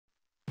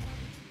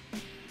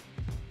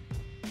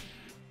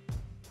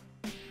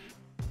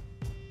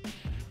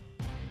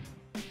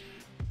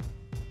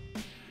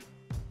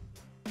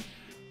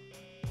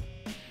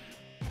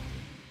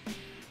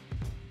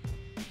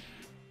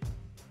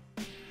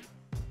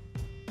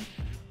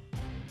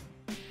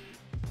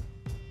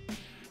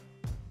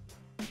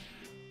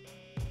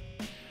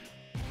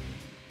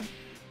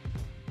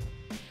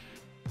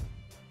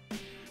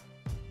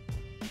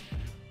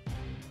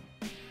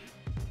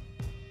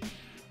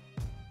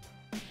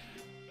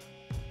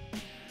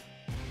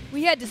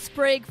We head to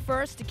Sprague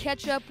first to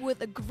catch up with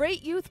a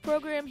great youth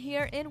program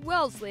here in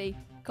Wellesley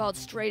called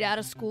Straight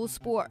Outta School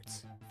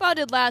Sports.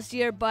 Founded last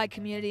year by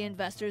community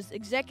investors,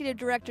 Executive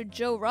Director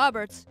Joe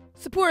Roberts,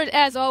 supported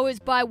as always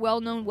by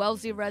well-known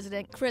Wellesley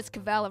resident Chris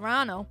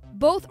Cavallerano,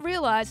 both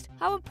realized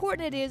how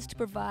important it is to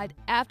provide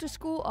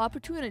after-school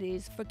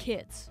opportunities for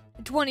kids.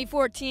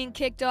 2014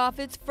 kicked off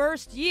its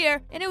first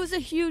year, and it was a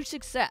huge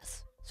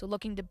success. So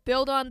looking to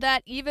build on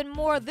that even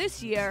more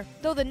this year,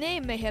 though the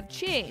name may have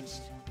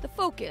changed, the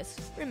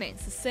focus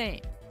remains the same.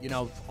 You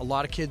know, a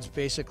lot of kids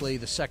basically,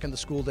 the second the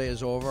school day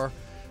is over,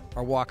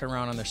 are walking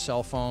around on their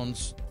cell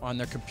phones, on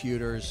their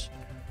computers,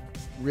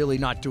 really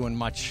not doing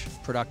much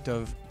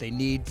productive. They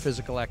need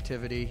physical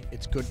activity.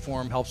 It's good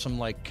for them, helps them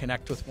like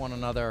connect with one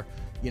another,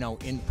 you know,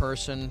 in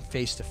person,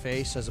 face to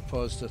face, as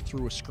opposed to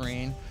through a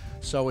screen.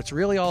 So it's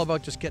really all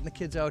about just getting the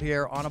kids out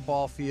here on a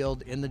ball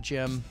field, in the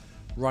gym,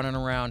 running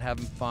around,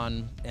 having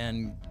fun,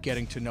 and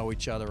getting to know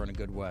each other in a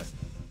good way.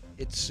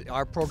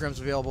 Our program's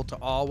available to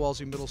all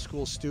Wellesley Middle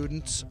School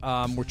students.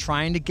 We're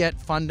trying to get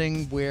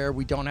funding where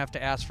we don't have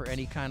to ask for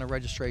any kind of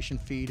registration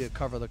fee to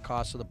cover the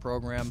cost of the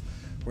program.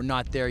 We're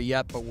not there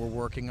yet, but we're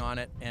working on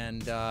it.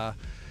 And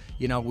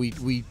you know,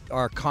 we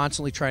are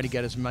constantly trying to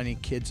get as many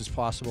kids as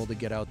possible to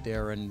get out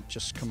there and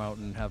just come out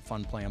and have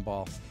fun playing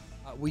ball.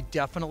 We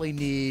definitely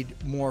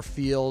need more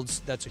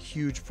fields. That's a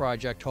huge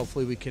project.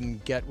 Hopefully we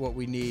can get what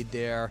we need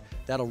there.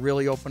 That'll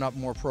really open up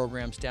more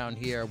programs down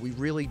here. We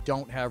really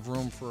don't have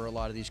room for a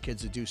lot of these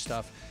kids to do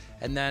stuff.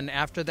 And then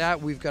after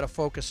that, we've got to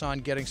focus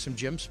on getting some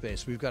gym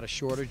space. We've got a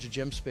shortage of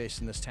gym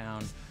space in this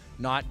town.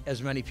 Not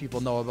as many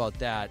people know about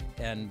that,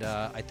 and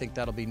I think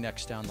that'll be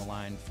next down the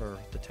line for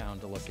the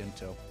town to look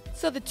into.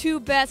 So the two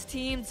best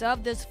teams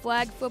of this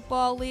flag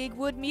football league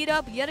would meet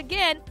up yet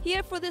again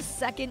here for the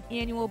second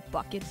annual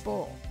Bucket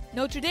Bowl.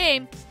 Notre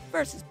Dame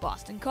versus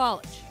Boston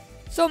College.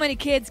 So many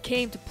kids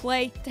came to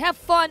play, to have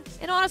fun,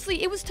 and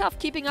honestly, it was tough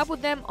keeping up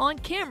with them on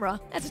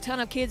camera, as a ton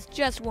of kids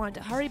just wanted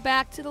to hurry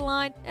back to the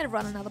line and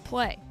run another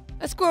play.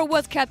 A score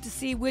was kept to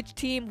see which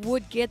team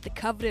would get the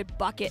coveted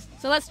bucket,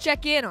 so let's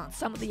check in on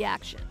some of the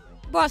action.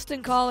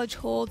 Boston College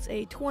holds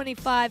a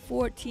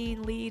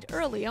 25-14 lead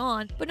early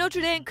on, but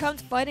Notre Dame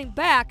comes fighting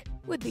back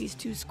with these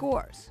two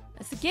scores,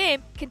 as the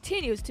game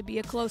continues to be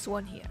a close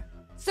one here.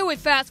 So we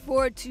fast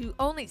forward to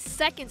only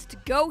seconds to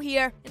go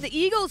here, and the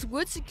Eagles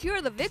would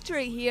secure the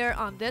victory here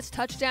on this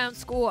touchdown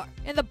score,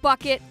 and the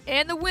bucket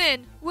and the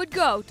win would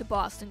go to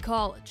Boston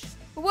College.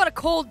 But what a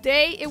cold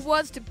day it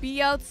was to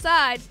be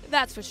outside,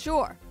 that's for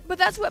sure. But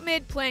that's what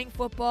made playing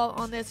football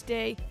on this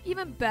day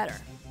even better.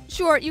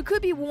 Sure, you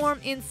could be warm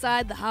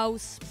inside the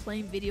house,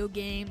 playing video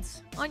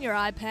games, on your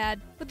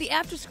iPad, but the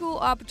after-school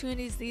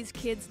opportunities these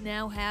kids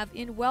now have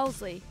in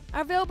Wellesley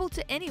are available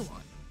to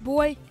anyone,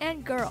 boy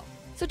and girl.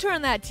 So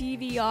turn that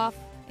TV off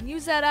and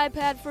use that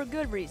iPad for a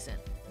good reason.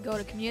 Go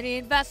to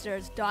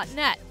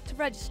communityinvestors.net to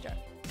register.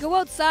 Go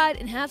outside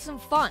and have some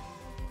fun.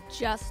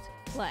 Just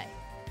play.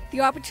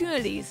 The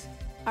opportunities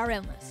are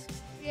endless.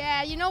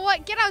 Yeah, you know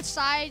what? Get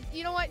outside.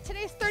 You know what?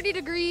 Today's 30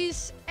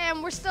 degrees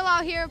and we're still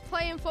out here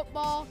playing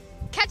football,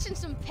 catching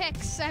some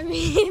picks. I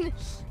mean,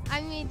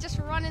 just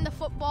running the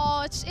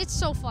football. It's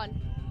so fun.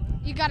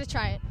 You got to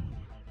try it.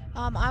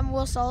 I'm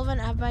Will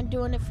Sullivan. I've been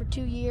doing it for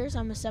 2 years.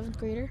 I'm a 7th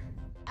grader.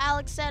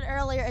 Alex said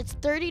earlier, it's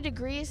 30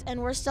 degrees and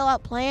we're still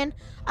out playing.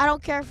 I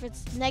don't care if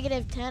it's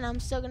 -10. I'm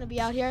still going to be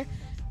out here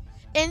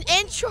in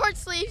short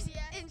sleeves.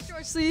 Yeah, in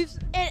short sleeves.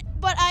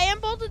 But I am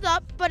bolted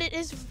up, but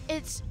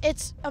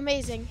it's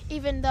amazing,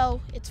 even though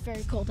it's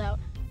very cold out.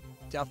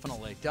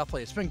 Definitely.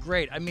 It's been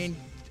great. I mean,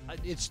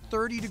 it's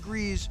 30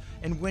 degrees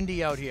and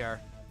windy out here,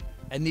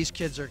 and these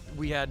kids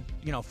we had,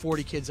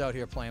 40 kids out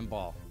here playing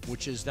ball,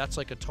 that's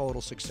like a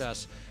total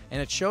success. And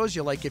it shows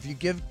you, like, if you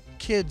give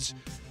kids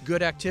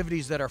good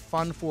activities that are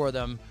fun for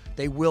them,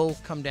 they will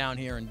come down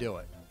here and do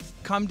it.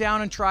 Come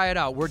down and try it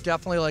out. We're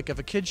definitely like, if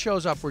a kid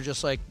shows up, we're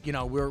just like,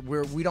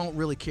 we don't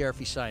really care if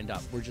he signed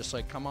up. We're just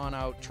like, come on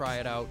out, try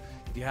it out.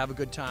 If you have a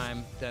good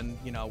time, then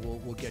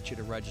we'll get you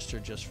to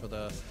register just for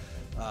the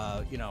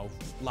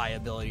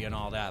liability and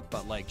all that.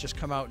 But like, just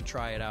come out and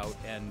try it out,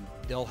 and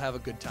they'll have a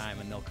good time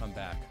and they'll come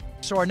back.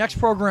 So our next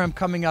program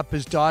coming up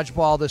is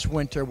dodgeball this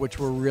winter, which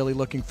we're really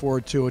looking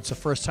forward to. It's the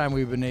first time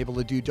we've been able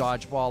to do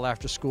dodgeball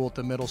after school at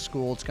the middle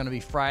school. It's going to be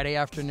Friday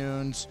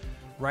afternoons,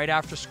 right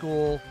after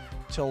school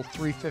till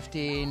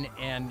 3:15,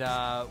 and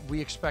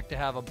we expect to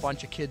have a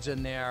bunch of kids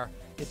in there.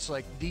 It's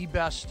like the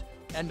best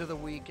end of the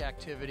week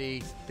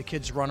activity. The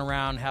kids run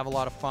around, have a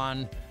lot of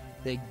fun.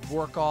 They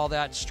work all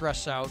that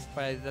stress out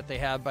that they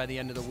have by the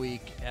end of the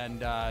week,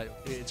 and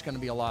it's going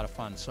to be a lot of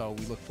fun. So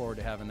we look forward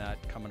to having that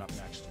coming up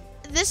next.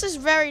 This is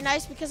very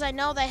nice because I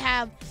know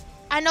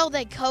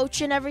they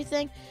coach and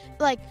everything.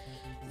 Like,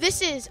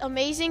 this is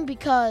amazing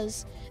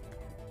because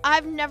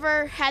I've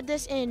never had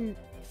this in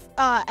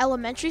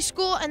elementary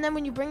school, and then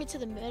when you bring it to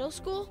the middle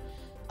school,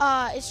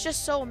 it's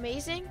just so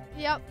amazing.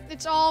 Yep,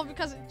 it's all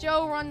because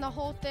Joe run the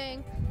whole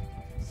thing.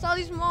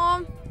 Sully's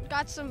mom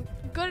got some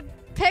good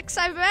pics,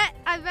 I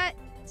bet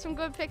some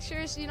good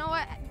pictures. You know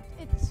what?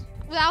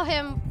 Without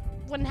him,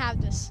 wouldn't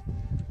have this.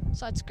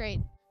 So it's great.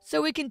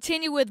 So we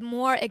continue with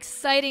more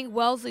exciting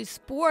Wellesley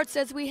sports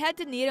as we head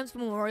to Needham's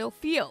Memorial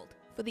Field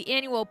for the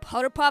annual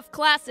PowderPuff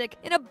Classic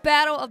in a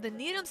battle of the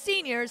Needham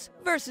seniors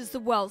versus the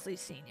Wellesley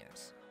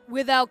seniors.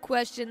 Without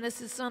question, this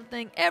is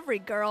something every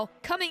girl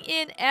coming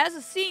in as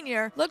a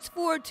senior looks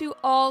forward to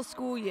all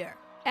school year.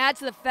 Add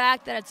to the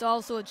fact that it's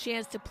also a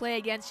chance to play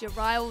against your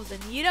rivals in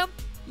Needham.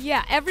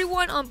 Yeah,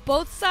 everyone on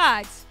both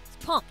sides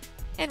is pumped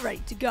and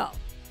ready to go.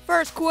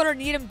 First quarter,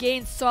 Needham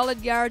gains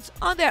solid yards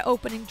on their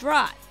opening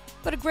drive.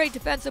 But a great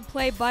defensive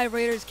play by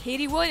Raiders'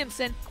 Katie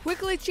Williamson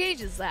quickly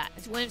changes that,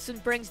 as Williamson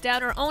brings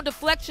down her own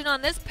deflection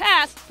on this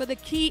pass for the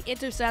key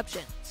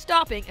interception,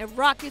 stopping a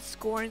Rockets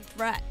scoring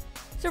threat.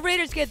 So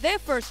Raiders get their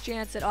first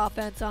chance at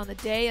offense on the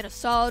day, and a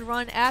solid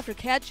run after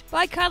catch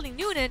by Kylie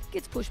Noonan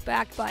gets pushed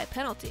back by a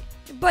penalty.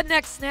 But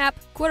next snap,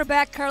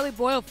 quarterback Carly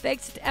Boyle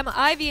fakes it to Emma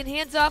Ivy and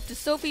hands off to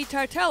Sophie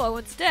Tartello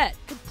instead,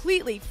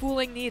 completely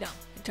fooling Needham.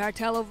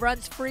 Tartello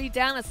runs free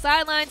down the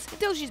sidelines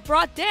until she's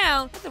brought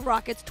down at the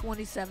Rockets'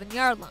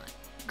 27-yard line.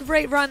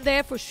 Great run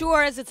there for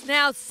sure, as it's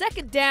now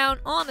second down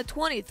on the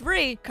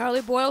 23.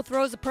 Carly Boyle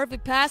throws a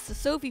perfect pass to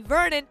Sophie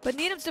Vernon, but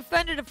Needham's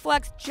defender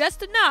deflects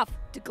just enough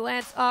to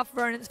glance off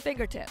Vernon's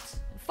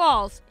fingertips and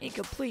falls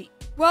incomplete.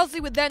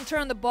 Wellesley would then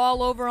turn the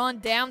ball over on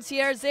downs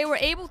here as they were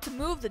able to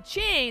move the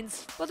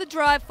chains, but the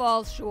drive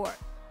falls short.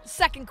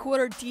 Second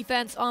quarter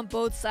defense on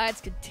both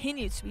sides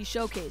continues to be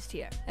showcased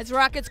here, as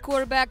Rockets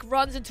quarterback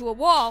runs into a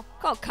wall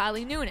called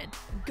Kylie Noonan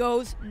and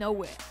goes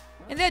nowhere.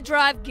 And their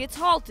drive gets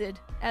halted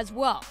as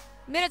well.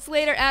 Minutes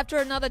later, after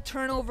another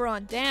turnover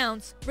on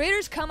downs,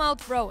 Raiders come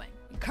out throwing.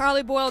 And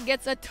Carly Boyle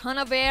gets a ton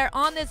of air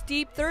on this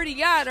deep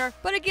 30-yarder,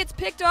 but it gets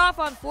picked off,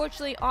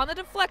 unfortunately, on the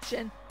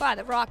deflection by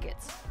the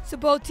Rockets. So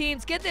both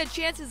teams get their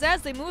chances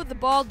as they move the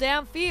ball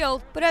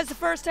downfield, but as the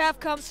first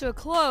half comes to a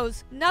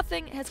close,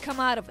 nothing has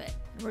come out of it.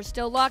 We're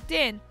still locked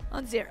in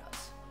on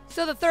zeros.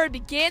 So the third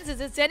begins as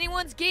it's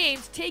anyone's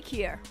game to take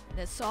here. And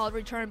a solid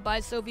return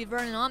by Sophie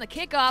Vernon on the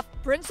kickoff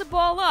brings the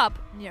ball up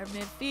near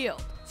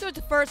midfield. So it's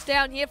a first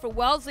down here for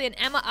Wellesley, and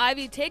Emma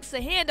Ivy takes the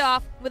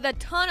handoff with a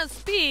ton of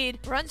speed,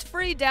 runs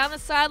free down the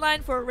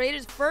sideline for a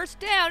Raiders first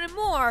down and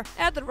more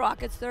at the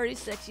Rockets'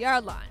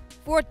 36-yard line.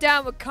 Fourth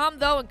down would come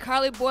though, and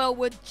Carly Boyle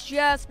would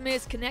just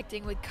miss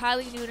connecting with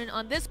Kylie Noonan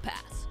on this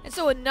pass. And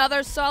so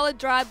another solid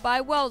drive by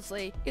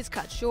Wellesley is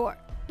cut short.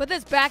 But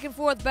this back and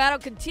forth battle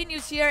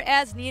continues here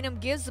as Needham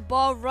gives the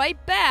ball right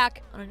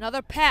back on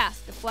another pass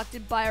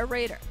deflected by a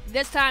Raider.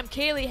 This time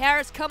Kaylee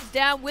Harris comes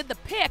down with the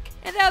pick,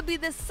 and that would be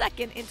the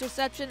second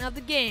interception of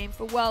the game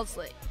for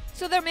Wellesley.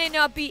 So there may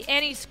not be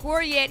any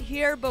score yet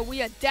here, but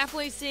we are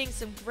definitely seeing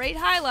some great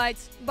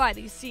highlights by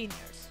these seniors.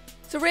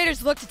 So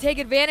Raiders look to take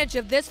advantage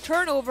of this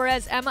turnover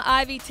as Emma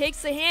Ivy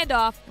takes the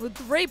handoff with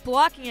great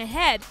blocking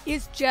ahead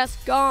is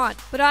just gone.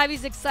 But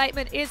Ivy's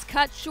excitement is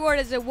cut short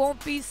as it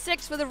won't be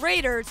 6 for the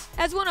Raiders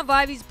as one of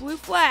Ivy's blue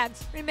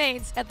flags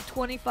remains at the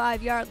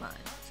 25-yard line.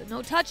 So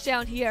no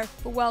touchdown here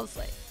for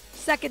Wellesley.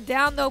 Second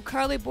down though,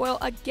 Carly Boyle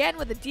again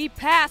with a deep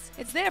pass.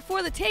 It's there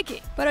for the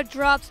taking, but it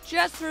drops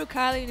just through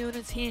Kylie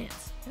Noonan's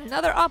hands. And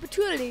another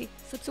opportunity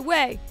slips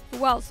away for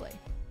Wellesley.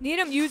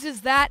 Needham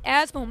uses that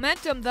as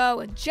momentum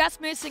though, and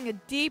just missing a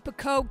deep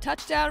Pacog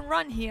touchdown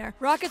run here.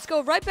 Rockets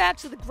go right back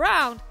to the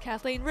ground.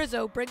 Kathleen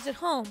Rizzo brings it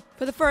home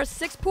for the first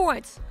 6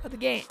 points of the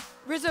game.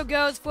 Rizzo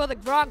goes for the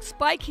Gronk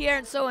spike here,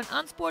 and so an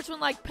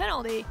unsportsmanlike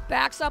penalty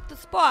backs up the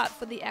spot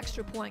for the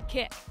extra point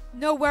kick.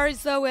 No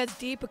worries though, as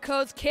D.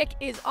 Pacog's kick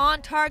is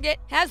on target,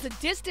 has the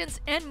distance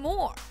and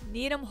more.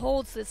 Needham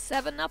holds the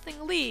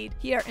 7-0 lead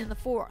here in the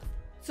fourth.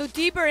 So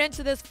deeper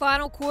into this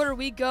final quarter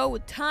we go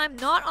with time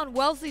not on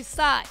Wellesley's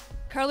side.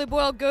 Carly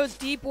Boyle goes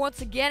deep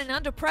once again and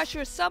under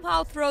pressure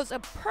somehow throws a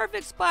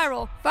perfect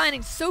spiral,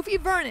 finding Sophie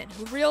Vernon,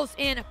 who reels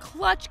in a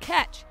clutch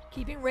catch,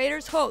 keeping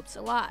Raiders' hopes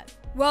alive.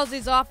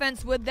 Wellesley's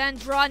offense would then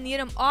draw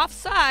Needham off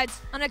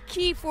sides on a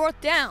key fourth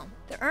down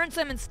that earns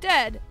them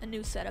instead a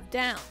new set of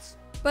downs.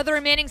 But the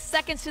remaining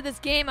seconds to this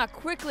game are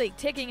quickly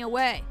ticking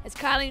away as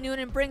Kylie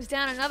Noonan brings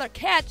down another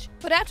catch,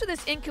 but after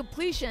this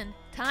incompletion,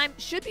 time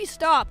should be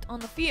stopped on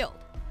the field.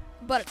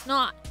 But it's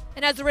not.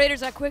 And as the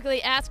Raiders are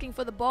quickly asking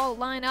for the ball to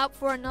line up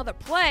for another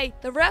play,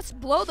 the refs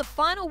blow the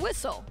final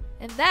whistle,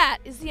 and that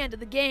is the end of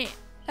the game,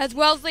 as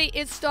Wellesley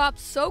is stopped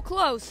so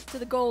close to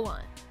the goal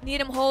line.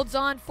 Needham holds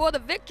on for the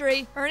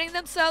victory, earning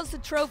themselves the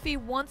trophy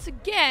once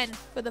again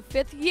for the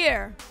 5th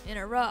year in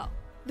a row.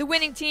 The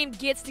winning team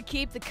gets to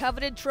keep the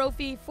coveted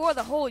trophy for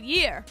the whole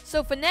year,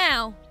 so for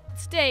now, it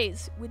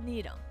stays with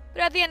Needham.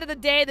 But at the end of the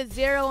day, the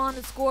 0 on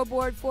the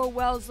scoreboard for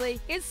Wellesley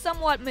is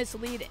somewhat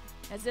misleading,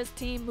 as this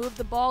team moved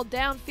the ball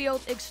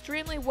downfield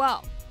extremely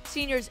well.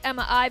 Seniors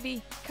Emma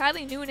Ivy,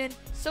 Kylie Noonan,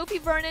 Sophie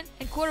Vernon,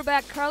 and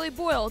quarterback Carly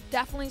Boyle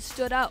definitely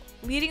stood out,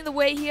 leading the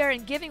way here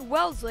and giving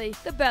Wellesley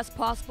the best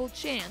possible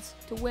chance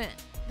to win.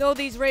 Though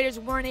these Raiders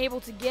weren't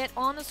able to get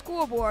on the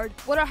scoreboard,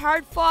 what a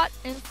hard-fought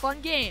and fun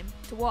game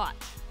to watch.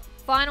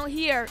 Final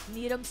here,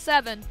 Needham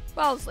 7,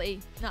 Wellesley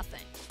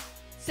nothing.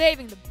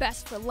 Saving the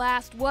best for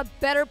last, what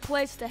better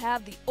place to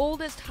have the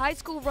oldest high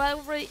school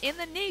rivalry in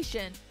the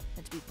nation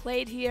than to be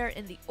played here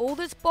in the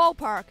oldest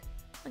ballpark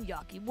on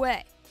Yawkey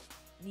Way.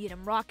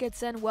 Needham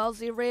Rockets and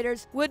Wellesley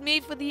Raiders would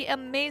meet for the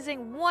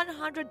amazing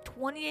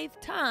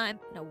 128th time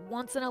in a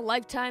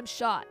once-in-a-lifetime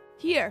shot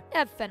here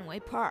at Fenway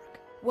Park.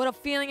 What a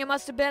feeling it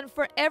must have been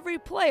for every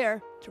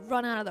player to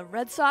run out of the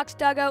Red Sox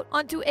dugout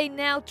onto a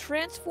now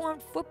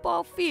transformed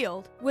football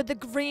field with the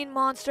Green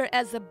Monster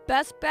as the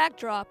best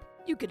backdrop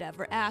you could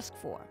ever ask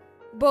for.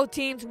 Both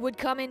teams would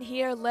come in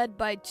here led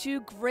by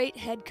two great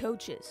head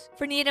coaches.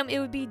 For Needham, it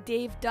would be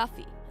Dave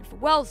Duffy, and for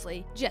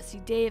Wellesley, Jesse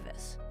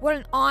Davis. What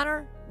an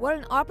honor, what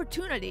an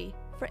opportunity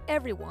for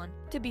everyone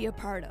to be a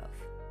part of.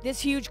 This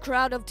huge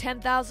crowd of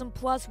 10,000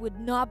 plus would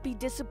not be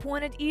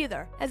disappointed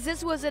either, as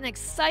this was an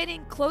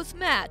exciting, close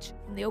match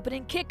from the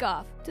opening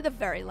kickoff to the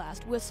very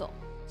last whistle.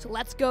 So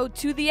let's go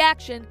to the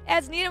action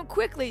as Needham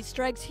quickly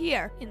strikes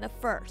here in the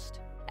first.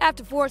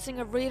 After forcing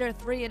a Raider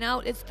 3 and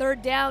out, it's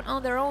third down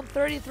on their own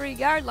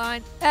 33-yard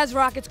line as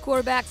Rockets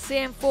quarterback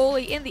Sam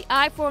Foley in the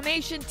I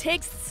formation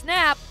takes the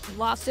snap and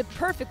lost it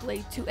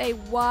perfectly to a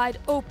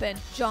wide-open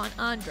John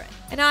Andre.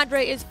 And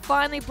Andre is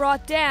finally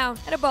brought down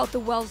at about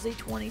the Wellesley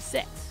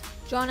 26.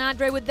 John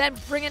Andre would then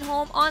bring it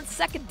home on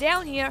second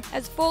down here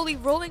as Foley,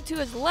 rolling to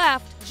his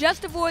left,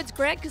 just avoids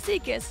Grant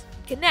Casikis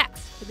and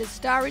connects with his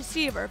star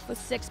receiver for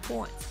 6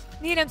 points.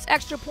 Needham's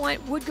extra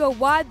point would go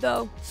wide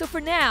though, so for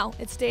now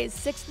it stays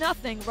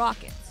 6-0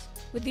 Rockets.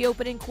 With the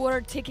opening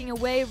quarter ticking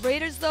away,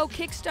 Raiders though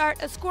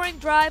kickstart a scoring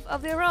drive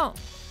of their own.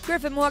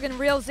 Griffin Morgan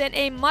reels in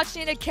a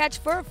much-needed catch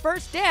for a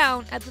first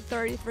down at the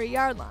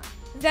 33-yard line.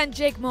 Then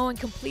Jake Moen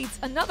completes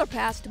another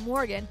pass to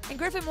Morgan, and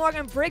Griffin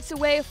Morgan breaks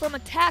away from a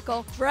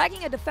tackle,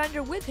 dragging a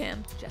defender with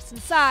him just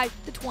inside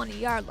the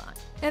 20-yard line.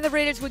 And the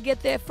Raiders would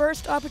get their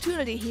first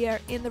opportunity here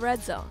in the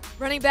red zone.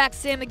 Running back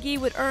Sam McGee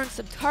would earn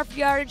some tough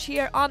yardage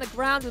here on the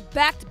ground with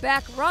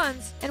back-to-back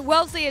runs, and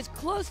Wellesley is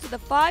close to the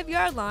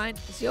 5-yard line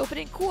as the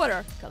opening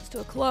quarter comes to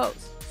a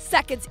close.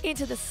 Seconds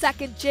into the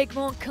second, Jake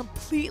Moen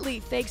completely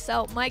fakes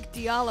out Mike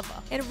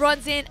D'Oliva and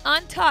runs in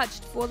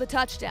untouched for the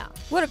touchdown.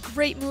 What a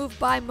great move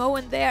by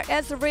Moen there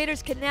as the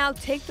Raiders can now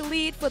take the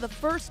lead for the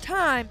first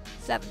time,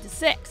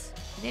 7-6.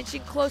 And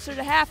inching closer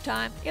to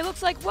halftime, it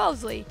looks like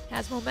Wellesley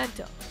has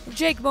momentum. And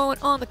Jake Moen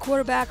on the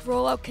quarterback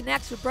rollout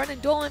connects with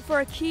Brendan Dolan for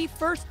a key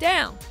first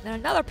down. Then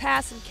another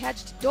pass and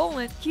catch to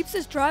Dolan keeps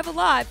his drive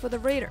alive for the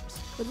Raiders,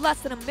 with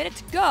less than a minute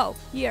to go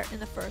here in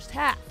the first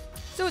half.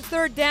 So it's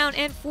third down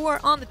and 4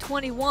 on the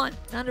 21.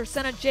 And under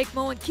center, Jake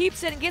Moen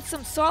keeps it and gets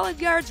some solid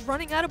yards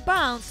running out of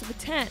bounds to the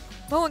 10.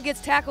 Moen gets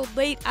tackled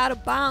late out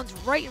of bounds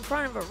right in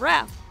front of a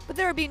ref, but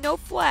there would be no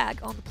flag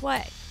on the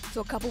play.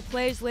 So a couple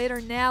plays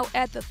later, now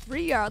at the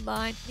 3-yard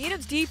line,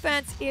 Needham's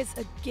defense is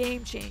a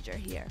game changer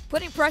here,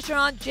 putting pressure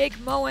on Jake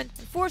Moen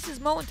and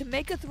forces Moen to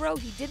make a throw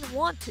he didn't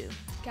want to.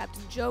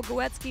 Captain Joe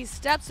Goetzky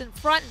steps in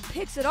front and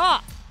picks it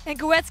off. And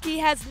Goetzky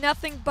has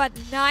nothing but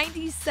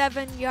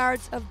 97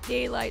 yards of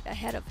daylight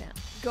ahead of him.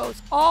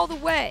 Goes all the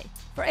way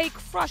for a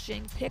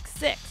crushing pick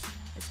 6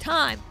 as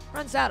time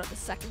runs out of the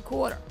second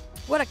quarter.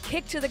 What a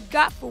kick to the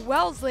gut for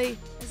Wellesley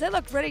as they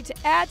looked ready to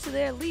add to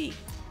their lead.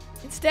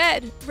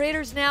 Instead,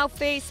 Raiders now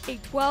face a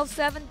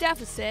 12-7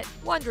 deficit,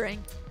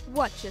 wondering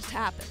what just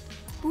happened.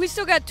 But we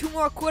still got 2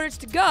 more quarters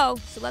to go,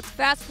 so let's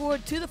fast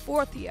forward to the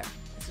fourth here,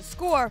 as the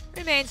score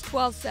remains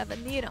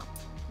 12-7 Needham.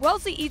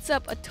 Wellesley eats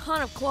up a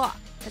ton of clock,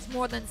 as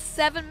more than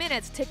 7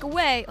 minutes tick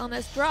away on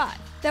this drive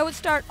that would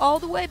start all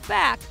the way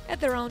back at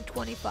their own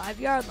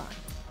 25-yard line.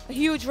 A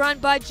huge run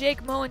by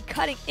Jake Moen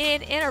cutting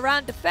in and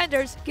around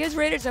defenders gives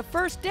Raiders a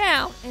first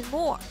down and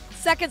more.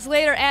 Seconds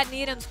later at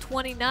Needham's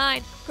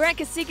 29, Grant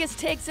Casikis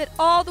takes it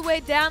all the way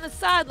down the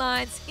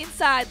sidelines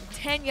inside the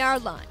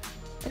 10-yard line.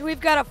 And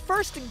we've got a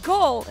first and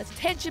goal as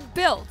tension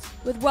builds,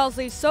 with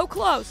Wellesley so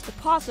close to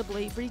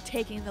possibly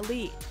retaking the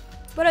lead.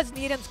 But as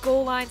Needham's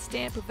goal line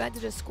stand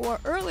prevented a score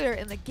earlier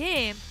in the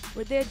game,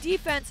 where their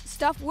defense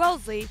stuffed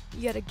Wellesley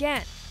yet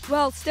again.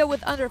 Well, still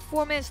with under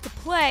 4 minutes to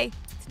play,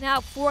 it's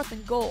now 4th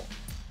and goal.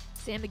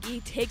 Sam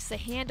McGee takes the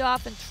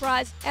handoff and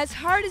tries as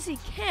hard as he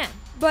can,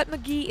 but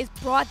McGee is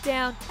brought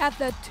down at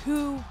the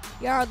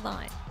 2-yard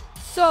line.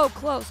 So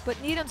close,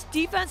 but Needham's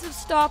defensive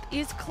stop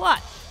is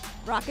clutch.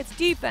 Rockets'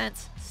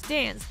 defense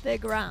stands their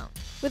ground.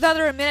 With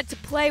under a minute to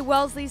play,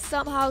 Wellesley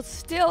somehow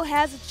still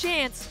has a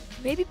chance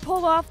to maybe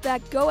pull off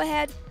that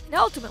go-ahead and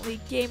ultimately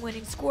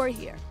game-winning score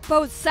here.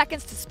 But with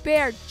seconds to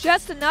spare,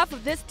 just enough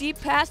of this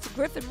deep pass to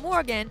Griffin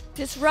Morgan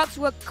disrupts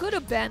what could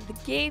have been the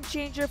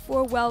game-changer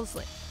for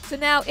Wellesley. So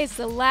now it's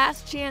the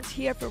last chance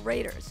here for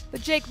Raiders.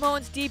 But Jake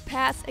Moen's deep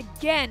pass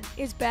again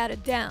is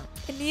batted down.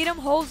 And Needham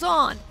holds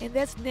on in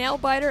this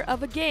nail-biter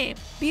of a game,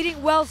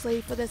 beating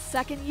Wellesley for the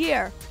second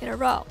year in a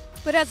row.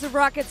 But as the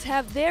Rockets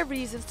have their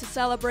reasons to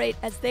celebrate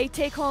as they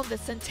take home the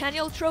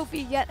Centennial Trophy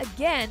yet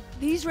again,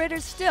 these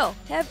Raiders still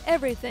have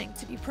everything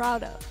to be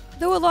proud of.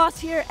 Though a loss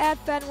here at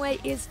Fenway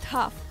is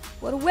tough,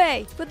 what a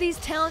way for these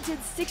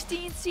talented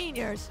 16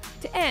 seniors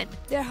to end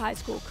their high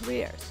school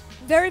careers.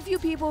 Very few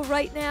people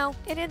right now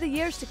and in the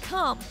years to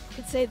come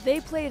can say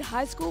they played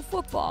high school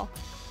football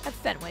at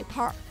Fenway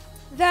Park.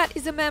 That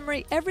is a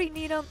memory every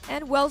Needham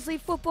and Wellesley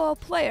football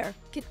player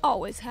can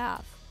always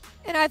have.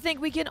 And I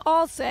think we can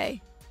all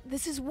say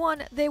this is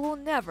one they will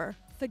never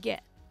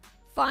forget.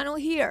 Final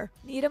here,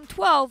 Needham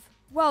 12,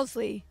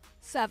 Wellesley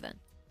 7.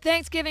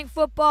 Thanksgiving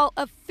football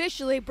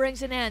officially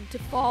brings an end to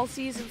fall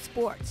season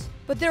sports,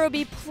 but there will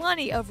be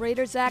plenty of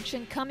Raiders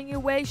action coming your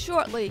way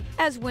shortly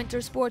as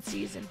winter sports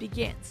season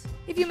begins.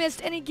 If you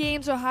missed any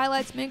games or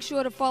highlights, make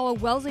sure to follow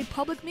Wellesley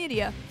Public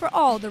Media for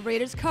all the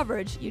Raiders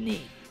coverage you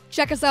need.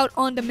 Check us out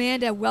on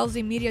demand at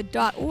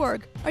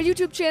wellesleymedia.org, our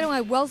YouTube channel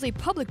at Wellesley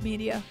Public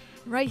Media,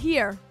 right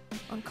here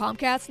on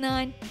Comcast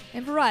 9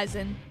 and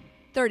Verizon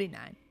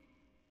 39.